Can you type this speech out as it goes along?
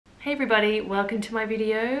Hey everybody, welcome to my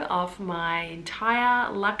video of my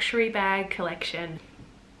entire luxury bag collection.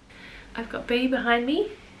 I've got B behind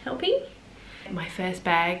me helping. My first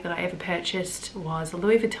bag that I ever purchased was a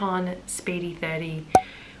Louis Vuitton Speedy 30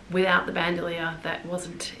 without the bandouliere.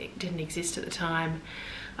 It didn't exist at the time.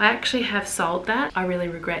 I actually have sold that. I really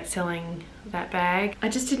regret selling that bag. I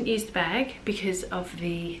just didn't use the bag because of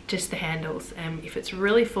just the handles. If it's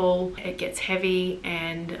really full, it gets heavy,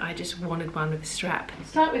 and I just wanted one with a strap.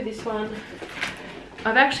 Start with this one.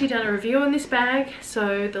 I've actually done a review on this bag,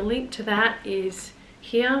 so the link to that is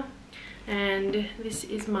here. And this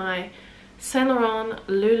is my Saint Laurent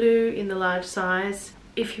Loulou in the large size.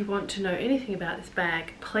 If you want to know anything about this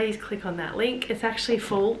bag, please click on that link. It's actually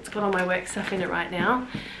full. It's got all my work stuff in it right now.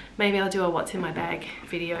 Maybe I'll do a what's in my bag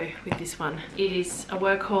video with this one. It is a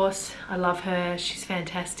workhorse. I love her. She's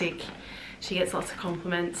fantastic. She gets lots of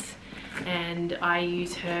compliments, and I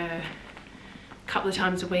use her a couple of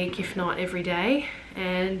times a week, if not every day.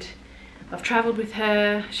 And I've traveled with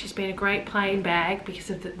her. She's been a great playing bag because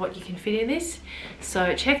of what you can fit in this.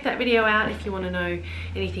 So check that video out if you want to know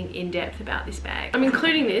anything in depth about this bag. I'm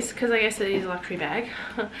including this because I guess it is a luxury bag.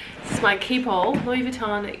 This is my Keepall, Louis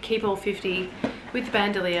Vuitton Keepall 50 with the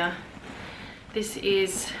bandouliere. This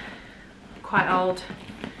is quite old.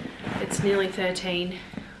 It's nearly 13,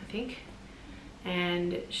 I think.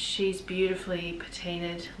 And she's beautifully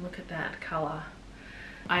patinaed. Look at that colour.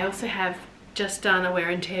 I also have just done a wear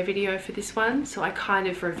and tear video for this one, so I kind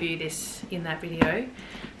of review this in that video,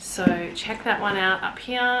 so check that one out up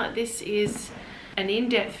here. This is an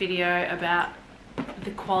in-depth video about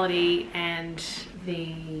the quality and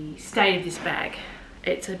the state of this bag.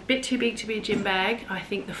 It's a bit too big to be a gym bag. I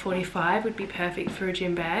think the 45 would be perfect for a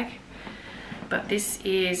gym bag, but this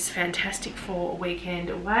is fantastic for a weekend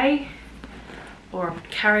away or a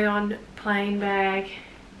carry-on plain bag.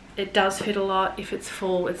 It does fit a lot. If it's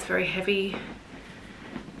full, it's very heavy,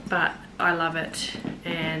 but I love it,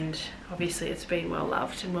 and obviously it's been well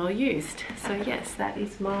loved and well used. So yes, that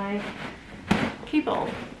is my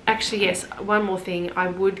Keepall. Actually, yes, one more thing, I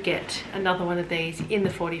would get another one of these in the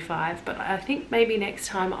 45, but I think maybe next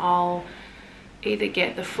time I'll either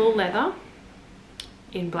get the full leather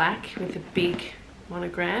in black with the big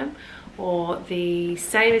monogram, or the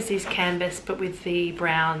same as this canvas but with the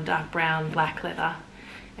brown, dark brown, black leather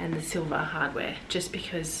and the silver hardware, just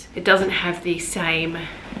because it doesn't have the same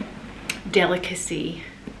delicacy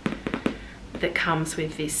that comes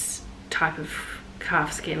with this type of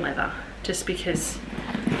calfskin leather, just because,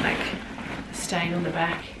 like, the stain on the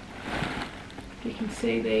back, you can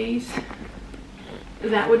see these,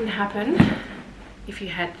 that wouldn't happen if you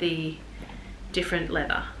had the different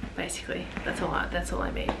leather. Basically, that's all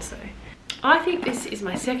I mean. So I think this is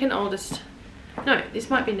my second oldest. No, this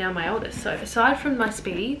might be now my oldest. So aside from my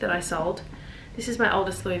Speedy that I sold, this is my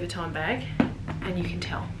oldest Louis Vuitton bag, and you can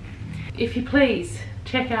tell. If you please,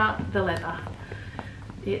 check out the leather.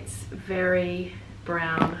 It's very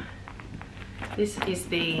brown. This is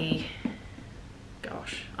the,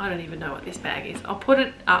 gosh, I don't even know what this bag is. I'll put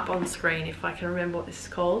it up on the screen if I can remember what this is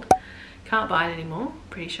called. Can't buy it anymore,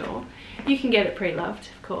 pretty sure. You can get it pre-loved,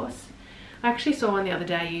 of course. I actually saw one the other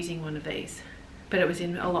day using one of these, but it was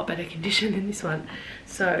in a lot better condition than this one.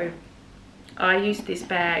 So I used this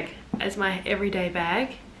bag as my everyday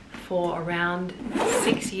bag for around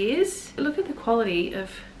 6 years. Look at the quality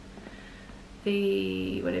of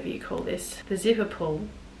the, whatever you call this, the zipper pull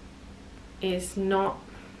is not,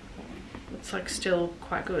 it's like still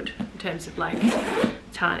quite good in terms of like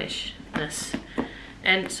tarnishness.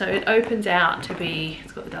 And so it opens out to be,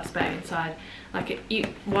 it's got the dust bag inside. Like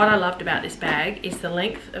what I loved about this bag is the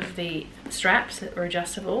length of the straps that were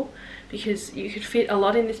adjustable, because you could fit a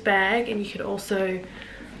lot in this bag, and you could also,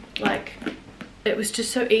 like, it was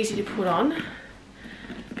just so easy to put on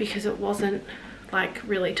because it wasn't like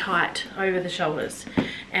really tight over the shoulders,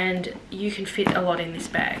 and you can fit a lot in this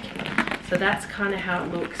bag. So that's kind of how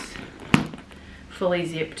it looks, fully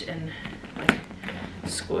zipped and like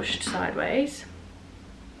squished sideways.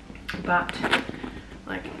 But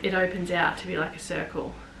like it opens out to be like a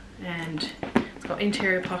circle, and it's got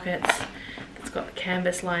interior pockets. It's got the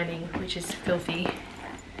canvas lining, which is filthy,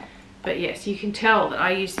 but yes, you can tell that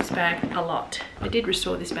I use this bag a lot. I did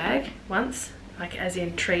restore this bag once, like as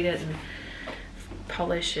in treat it and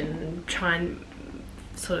polish and try and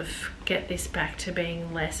sort of get this back to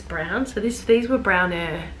being less brown. So these were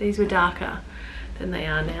browner, these were darker than they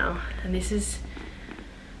are now, and this is,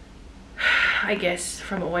 I guess,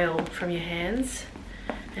 from oil from your hands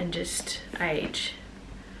and just age.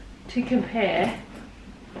 To compare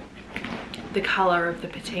the colour of the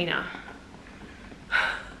patina,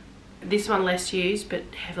 this one less used but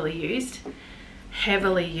heavily used,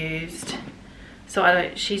 heavily used.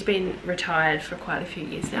 So she's been retired for quite a few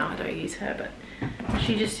years now. I don't use her, but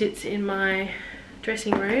she just sits in my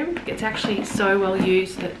dressing room. It's actually so well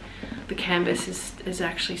used that the canvas is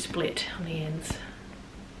actually split on the ends.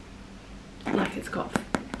 Like it's got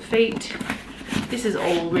feet. This is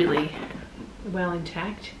all really well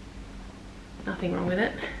intact. Nothing wrong with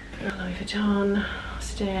it. Louis Vuitton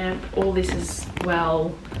stamp. All this is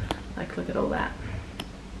well, like look at all that.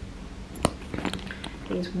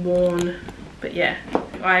 Things worn, but yeah.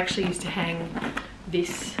 I actually used to hang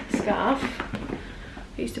this scarf.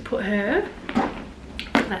 I used to put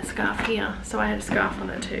that scarf here, so I had a scarf on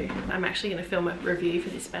it too. I'm actually going to film a review for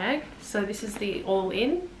this bag. So this is the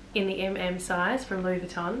all-in the MM size from Louis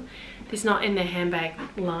Vuitton. It's not in their handbag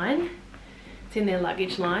line, it's in their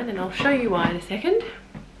luggage line, and I'll show you why in a second.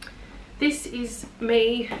 This is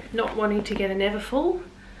me not wanting to get a Neverfull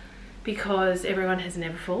because everyone has a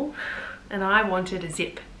Neverfull, and I wanted a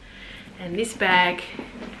zip. And this bag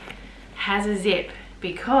has a zip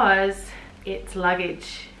because it's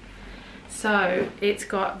luggage. So it's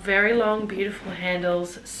got very long, beautiful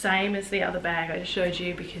handles, same as the other bag I just showed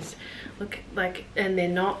you, because look, like, and they're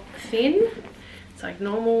not thin. It's like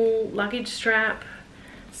normal luggage strap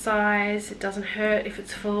size. It doesn't hurt if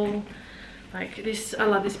it's full. Like this, I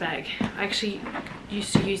love this bag. I actually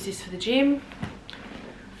used to use this for the gym,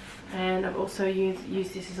 and I've also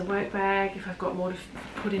used this as a work bag if I've got more to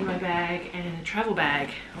put in my bag, and a travel bag,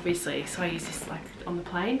 obviously. So I use this like on the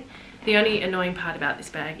plane. The only annoying part about this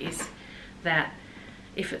bag is that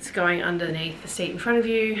if it's going underneath the seat in front of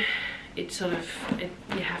you, you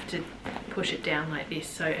have to push it down like this,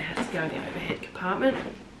 so it has to go in the overhead compartment.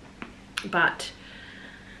 But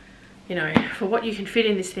you know, for what you can fit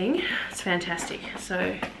in this thing, it's fantastic.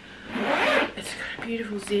 So it's got a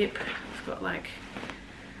beautiful zip. It's got like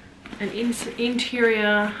an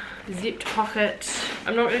interior zipped pocket.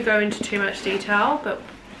 I'm not going to go into too much detail, but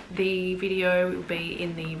the video will be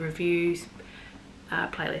in the reviews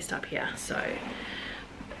playlist up here. So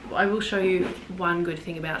I will show you one good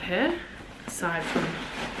thing about her, aside from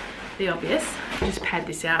the obvious. Just pad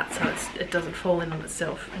this out so it doesn't fall in on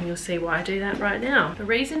itself, and you'll see why I do that right now. The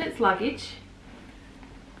reason it's luggage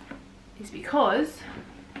is because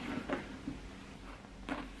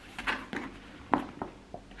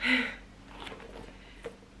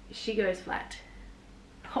she goes flat.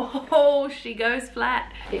 Oh, she goes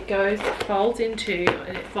flat. It folds into,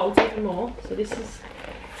 and it folds even more. So this is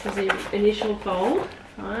the initial fold,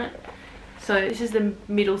 right? So this is the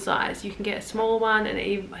middle size. You can get a smaller one, and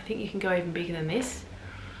I think you can go even bigger than this,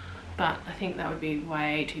 but I think that would be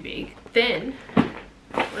way too big. Then,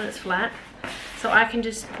 when it's flat, so I can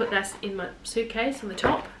just put that in my suitcase on the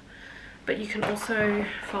top, but you can also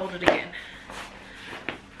fold it again.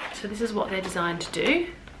 So this is what they're designed to do.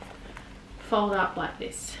 Fold up like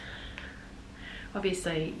this.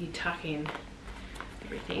 Obviously you tuck in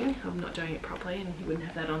everything. I'm not doing it properly and you wouldn't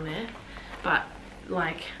have that on there, but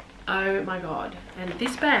like, oh my god. And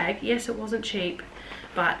this bag, yes, it wasn't cheap,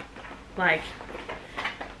 but like,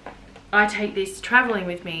 I take this traveling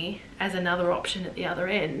with me as another option at the other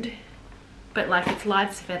end, but like, it's light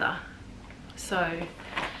as a feather. So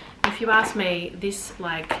if you ask me, this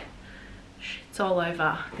like, it's all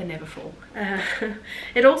over the Neverfull.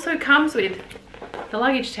 It also comes with the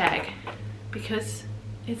luggage tag because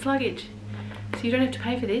it's luggage, so you don't have to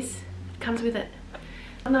pay for this. It comes with it.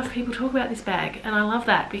 Not enough people talk about this bag, and I love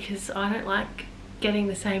that because I don't like getting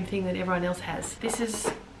the same thing that everyone else has. This is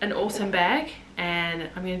an awesome bag, and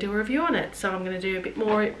I'm going to do a review on it, so I'm going to do a bit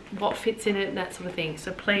more what fits in it and that sort of thing.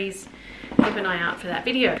 So please keep an eye out for that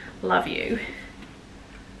video. Love you.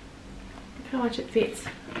 Look how much it fits.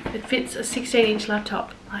 It fits a 16-inch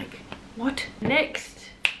laptop. Like, what? Next,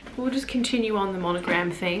 we'll just continue on the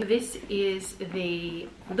monogram thing. This is the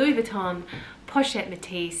Louis Vuitton Pochette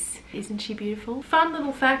Metis. Isn't she beautiful? Fun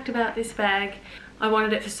little fact about this bag. I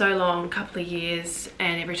wanted it for so long, a couple of years,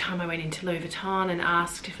 and every time I went into Louis Vuitton and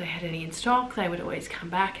asked if they had any in stock, they would always come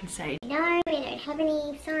back and say, no, we don't have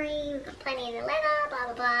any, sorry, we've got plenty in the leather, blah,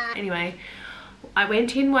 blah, blah. Anyway, I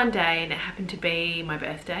went in one day and it happened to be my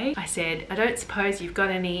birthday. I said, I don't suppose you've got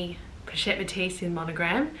any Pochette Metis in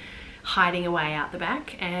monogram hiding away out the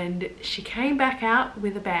back? And she came back out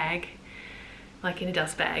with a bag, like in a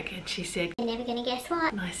dust bag, and she said, you're never gonna guess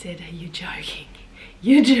what? And I said, are you joking?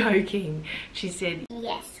 You're joking. She said,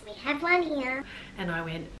 yes, we have one here. And I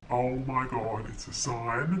went, oh my god, it's a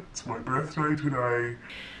sign. It's my birthday today.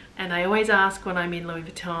 And I always ask when I'm in Louis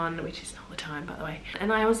Vuitton, which is not the time, by the way.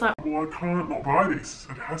 And I was like, well, I can't not buy this.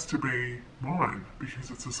 It has to be mine because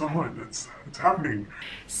it's a sign. It's happening.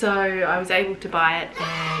 So I was able to buy it,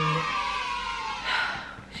 and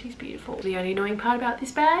she's beautiful. The only annoying part about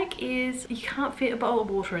this bag is you can't fit a bottle of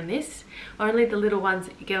water in this. Only the little ones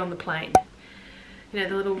that you get on the plane. You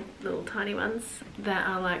know, the little tiny ones that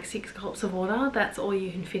are like 6 gulps of water. That's all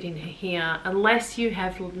you can fit in here. Unless you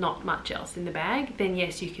have not much else in the bag, then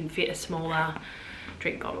yes, you can fit a smaller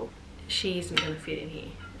drink bottle. She isn't going to fit in here.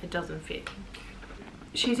 It doesn't fit.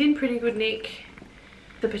 She's in pretty good nick.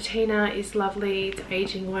 The patina is lovely. It's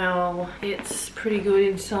aging well. It's pretty good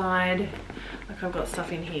inside. Like, I've got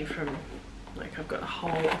stuff in here from, like, I've got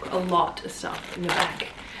a lot of stuff in the back.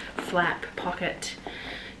 Flap, pocket.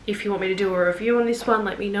 If you want me to do a review on this one,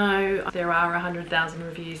 let me know. There are 100,000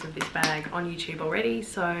 reviews of this bag on YouTube already,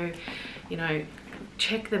 so, you know,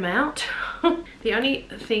 check them out. The only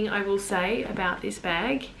thing I will say about this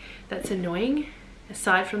bag that's annoying,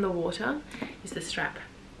 aside from the water, is the strap.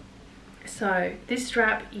 So this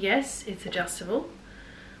strap, yes, it's adjustable,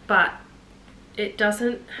 but it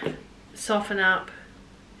doesn't soften up.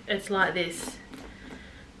 It's like this,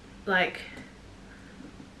 like,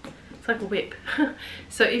 it's like a whip.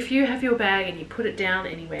 So if you have your bag and you put it down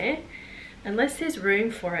anywhere, unless there's room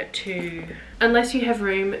for it to, unless you have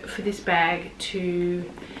room for this bag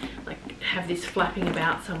to like have this flapping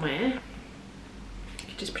about somewhere, you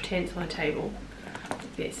can just pretend it's on a table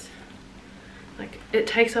like this. Like, it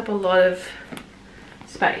takes up a lot of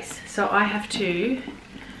space, so I have to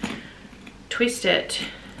twist it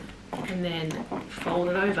and then fold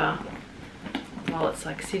it over while it's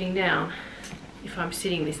like sitting down, if I'm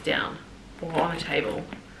sitting this down or on a table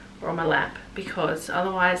or on my lap, because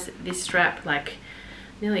otherwise this strap, like,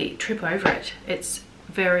 nearly trip over it. It's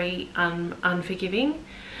very unforgiving.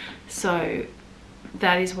 So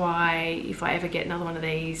that is why if I ever get another one of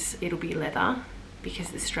these, it'll be leather, because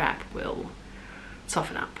the strap will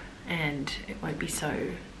soften up and it won't be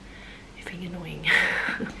so effing annoying.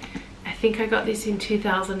 I think I got this in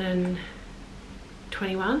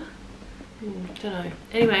 2021. Don't know.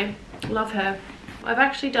 Anyway, love her. I've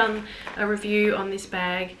actually done a review on this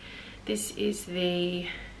bag. This is the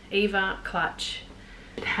Eva clutch.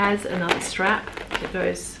 It has another strap that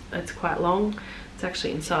goes, it's quite long. It's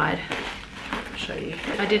actually inside. I'll show you.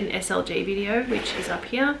 I did an SLG video, which is up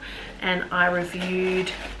here, and I reviewed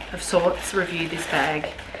this bag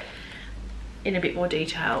in a bit more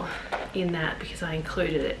detail in that, because I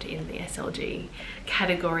included it in the SLG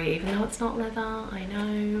category, even though it's not leather, I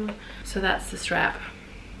know. So that's the strap,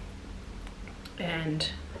 and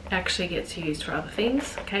actually gets used for other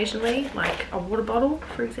things occasionally, like a water bottle,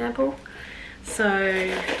 for example. So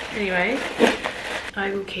anyway,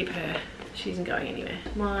 I will keep her. She isn't going anywhere.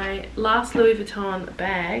 My last Louis Vuitton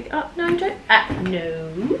bag. Oh, no, don't.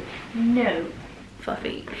 No.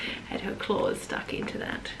 Fluffy had her claws stuck into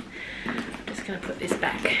that. I'm just going to put this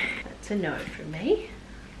back. That's a no from me.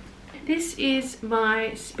 This is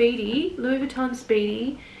my Speedy, Louis Vuitton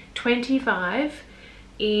Speedy 25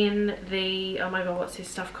 in the, oh my god, what's this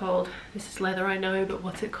stuff called? This is leather, I know, but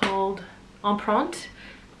what's it called? Empriente.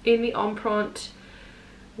 In the Empriente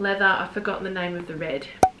leather, I've forgotten the name of the red.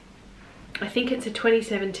 I think it's a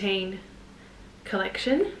 2017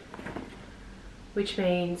 collection, which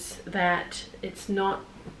means that it's not,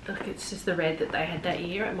 like, it's just the red that they had that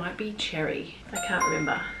year. It might be cherry, I can't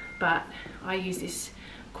remember, but I use this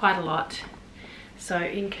quite a lot. So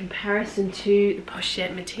in comparison to the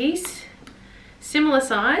Pochette Metis, similar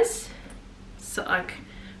size, so like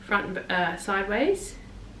front and sideways,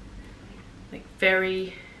 like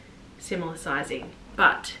very similar sizing,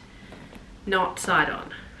 but not side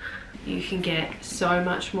on. You can get so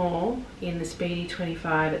much more in the Speedy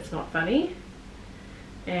 25, it's not funny.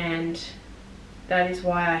 And that is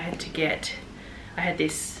why I had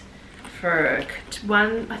this for I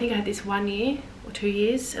think I had this 1 year or 2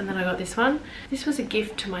 years, and then I got this one. This was a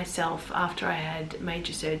gift to myself after I had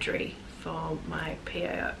major surgery for my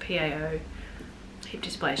PAO, hip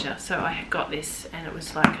dysplasia. So I got this, and it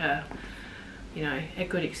was like a, you know, a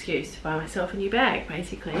good excuse to buy myself a new bag,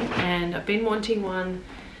 basically. And I've been wanting one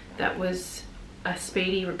that was a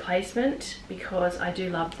Speedy replacement, because I do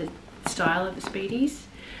love the style of the Speedies.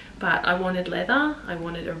 But I wanted leather, I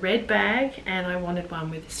wanted a red bag, and I wanted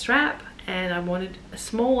one with a strap, and I wanted a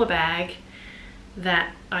smaller bag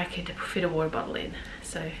that I could fit a water bottle in.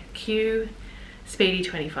 So Q Speedy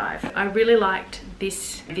 25. I really liked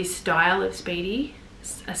this style of Speedy,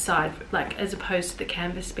 aside, like, as opposed to the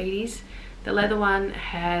canvas Speedies. The leather one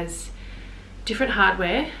has different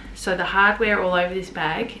hardware, so the hardware all over this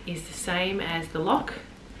bag is the same as the lock,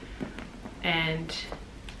 and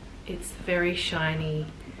it's very shiny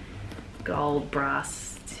gold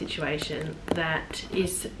brass situation that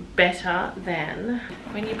is better than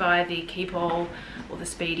when you buy the Keepall or the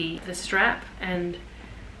Speedy. The strap and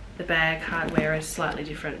the bag hardware is slightly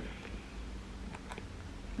different.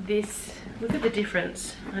 This, look at the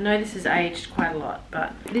difference. I know this has aged quite a lot,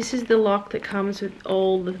 but this is the lock that comes with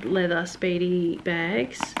all the leather Speedy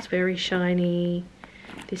bags. It's very shiny.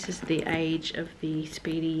 This is the age of the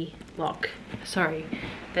Speedy lock. Sorry,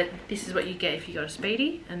 this is what you get if you got a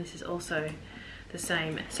Speedy, and this is also the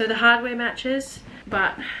same. So the hardware matches,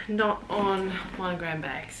 but not on monogram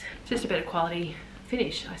bags. Just a better quality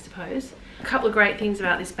finish, I suppose. A couple of great things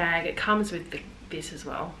about this bag. It comes with this as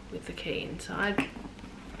well, with the key inside.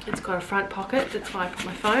 It's got a front pocket that's where I put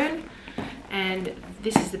my phone, and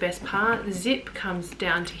this is the best part. The zip comes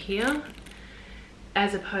down to here,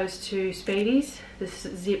 as opposed to Speedies. The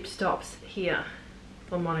zip stops here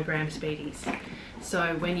for monogram Speedies.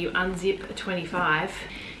 So when you unzip a 25,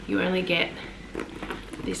 you only get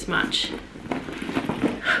this much.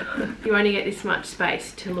 You only get this much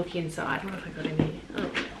space to look inside. What have I got in here?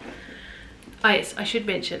 Oh yes, I should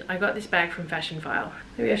mention, I got this bag from Fashion File.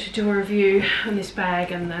 Maybe I should do a review on this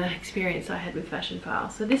bag and the experience I had with Fashion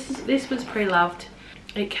File. So this was pre-loved.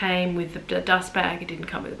 It came with the dust bag, it didn't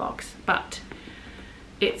come with a box, but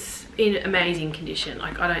it's in amazing condition.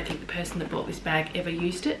 Like, I don't think the person that bought this bag ever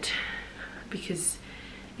used it, because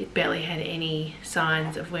it barely had any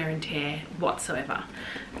signs of wear and tear whatsoever.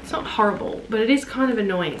 It's not horrible, but it is kind of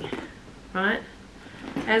annoying, right?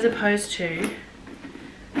 As opposed to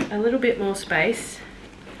a little bit more space,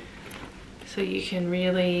 so you can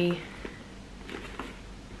really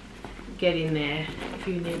get in there if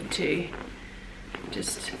you need to,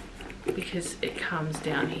 just because it comes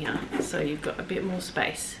down here, so you've got a bit more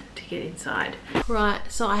space to get inside. Right,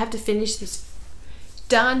 so I have to finish this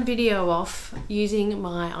darn video off using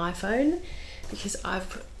my iPhone because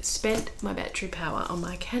I've spent my battery power on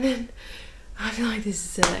my Canon. I feel like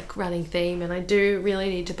this is a running theme, and I do really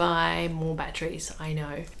need to buy more batteries, I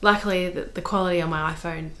know. Luckily, the quality on my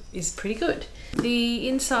iPhone is pretty good. The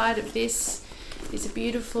inside of this is a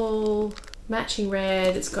beautiful matching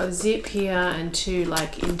red. It's got a zip here and two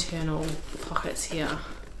like internal pockets here.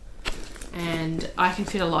 And I can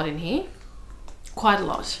fit a lot in here, quite a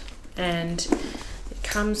lot. And it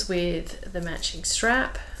comes with the matching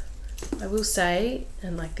strap, I will say,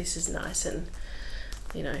 and like this is nice and,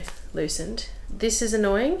 you know, loosened. This is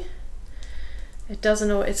annoying. It doesn't,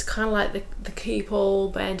 it's kind of like the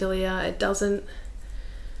Keepall Bandouliere.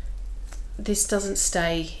 This doesn't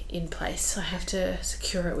stay in place. I have to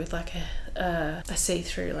secure it with like a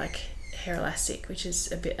see-through like hair elastic, which is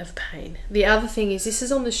a bit of pain. The other thing is this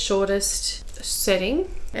is on the shortest setting,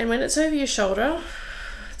 and when it's over your shoulder,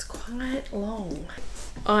 it's quite long.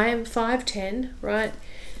 I am 5'10", right?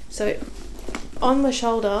 So on my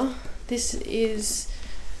shoulder, this is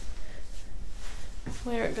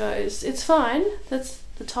where it goes. It's fine. That's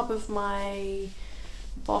the top of my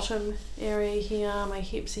bottom area here. My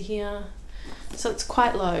hips are here. So it's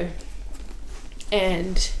quite low.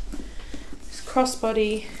 And this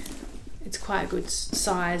crossbody, it's quite a good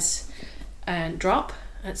size and drop.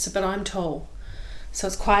 But I'm tall. So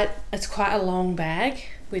it's quite a long bag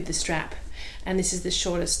with the strap. And this is the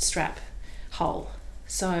shortest strap hole.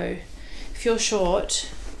 So if you're short,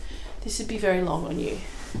 this would be very long on you.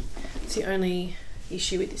 It's the only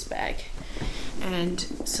issue with this bag. And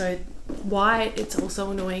so why it's also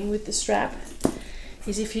annoying with the strap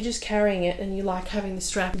is if you're just carrying it and you like having the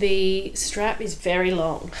strap is very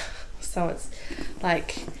long. So it's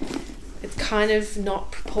like, it's kind of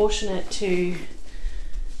not proportionate to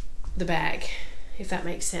the bag, if that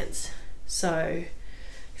makes sense. So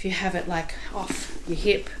if you have it like off your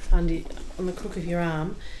hip, on the crook of your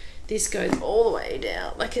arm, this goes all the way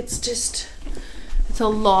down. Like it's a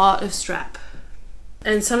lot of strap.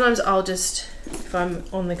 And sometimes I'll just, if I'm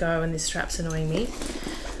on the go and this strap's annoying me,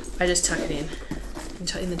 I just tuck it in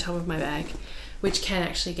the top of my bag, which can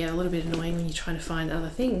actually get a little bit annoying when you're trying to find other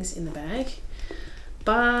things in the bag.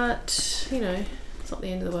 But, you know, it's not the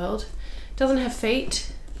end of the world. It doesn't have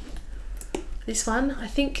feet, this one. I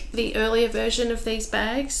think the earlier version of these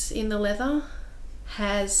bags in the leather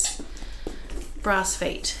has brass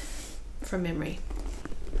feet, from memory.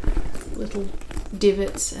 Little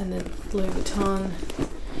divots and the Louis Vuitton,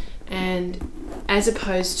 and as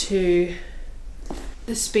opposed to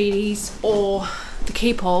the Speedies or the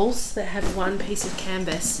Keepalls that have one piece of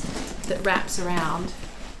canvas that wraps around,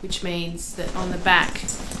 which means that on the back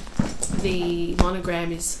the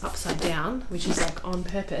monogram is upside down, which is like on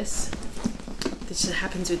purpose. This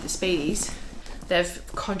happens with the Speedies. They've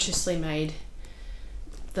consciously made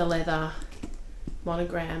the leather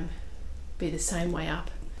monogram be the same way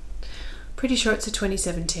up. Pretty sure it's a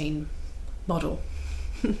 2017 model.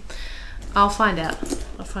 I'll find out.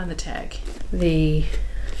 I'll find the tag. The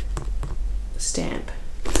stamp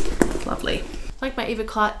lovely. Like my Eva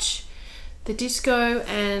clutch, the disco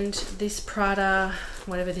and this Prada,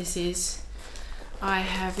 whatever this is, I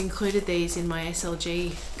have included these in my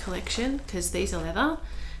SLG collection because these are leather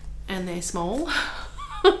and they're small.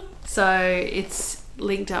 So it's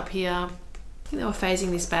linked up here. I think they were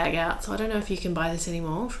phasing this bag out, so I don't know if you can buy this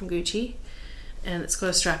anymore from Gucci. And it's got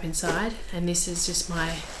a strap inside, and this is just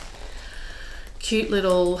my cute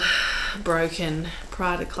little broken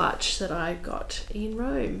Prada clutch that I got in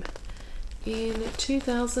Rome in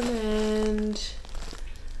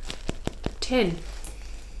 2010.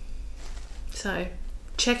 So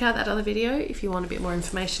check out that other video if you want a bit more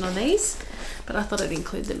information on these, but I thought I'd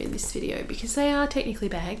include them in this video because they are technically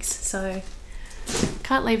bags, so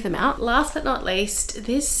can't leave them out. Last but not least,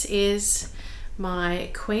 this is my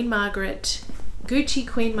Queen Margaret, Gucci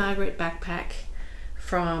Queen Margaret backpack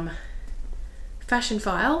from Fashion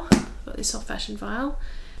File. Got this off Fashion File.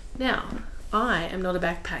 Now, I am not a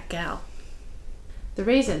backpack gal. The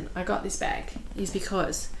reason I got this bag is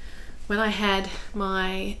because when I had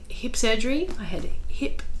my hip surgery, I had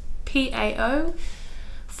hip PAO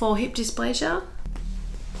for hip dysplasia.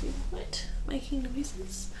 What? Making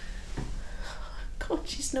noises? God,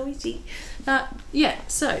 she's noisy. Yeah,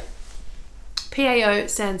 so PAO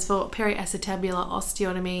stands for periacetabular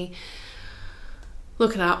osteotomy.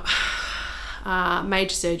 Look it up.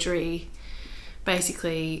 Major surgery.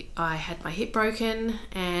 Basically, I had my hip broken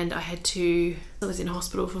and I was in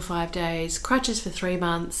hospital for 5 days, crutches for 3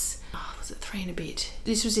 months. Oh, was it 3 and a bit?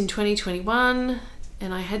 This was in 2021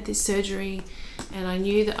 and I had this surgery and I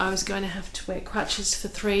knew that I was going to have to wear crutches for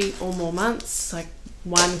 3 or more months, like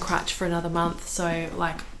 1 crutch for another month, so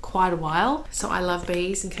like quite a while. So I love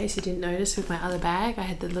bees, in case you didn't notice with my other bag. I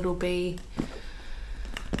had the little bee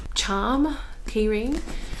charm key ring.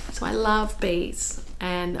 So I love bees,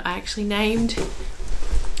 and I actually named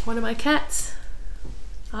one of my cats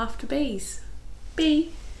after bees.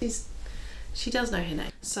 Bee. She does know her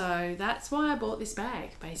name. So that's why I bought this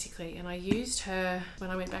bag, basically, and I used her when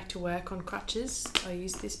I went back to work on crutches. I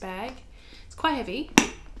used this bag. It's quite heavy.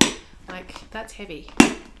 Like, that's heavy.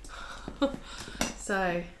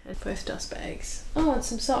 So, and both dust bags. Oh, and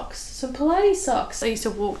some socks. Some Pilates socks. I used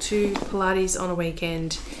to walk to Pilates on a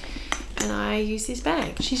weekend and I use this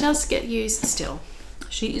bag. She does get used still.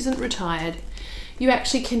 She isn't retired. You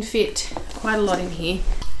actually can fit quite a lot in here.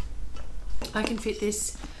 I can fit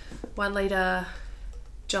this 1 litre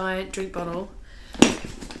giant drink bottle.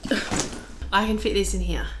 I can fit this in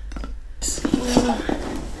here.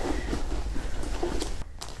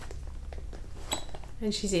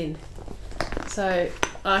 And she's in. So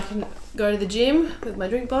I can go to the gym with my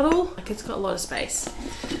drink bottle. Like, it's got a lot of space.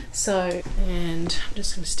 So, and I'm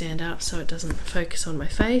just going to stand up so it doesn't focus on my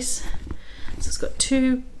face. So it's got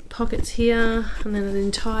 2 pockets here and then an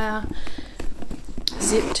entire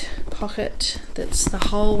zipped pocket that's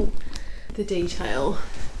the detail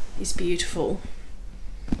is beautiful.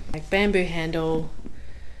 Like bamboo handle,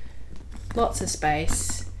 lots of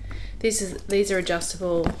space. These are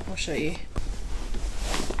adjustable. I'll show you.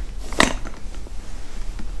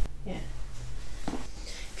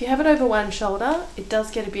 If you have it over one shoulder, it does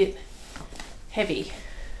get a bit heavy.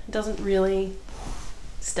 It doesn't really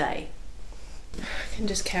stay. I can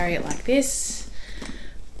just carry it like this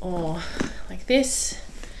or like this,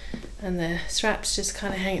 and the straps just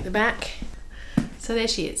kind of hang at the back. So there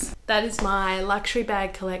she is. That is my luxury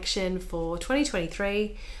bag collection for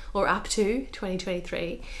 2023, or up to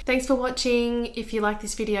 2023. Thanks for watching. If you like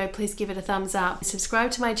this video, please give it a thumbs up.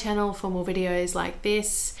 Subscribe to my channel for more videos like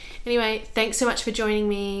this. Anyway, thanks so much for joining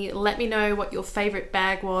me. Let me know what your favorite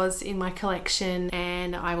bag was in my collection,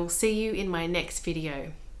 and I will see you in my next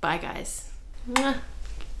video. Bye guys. Mwah.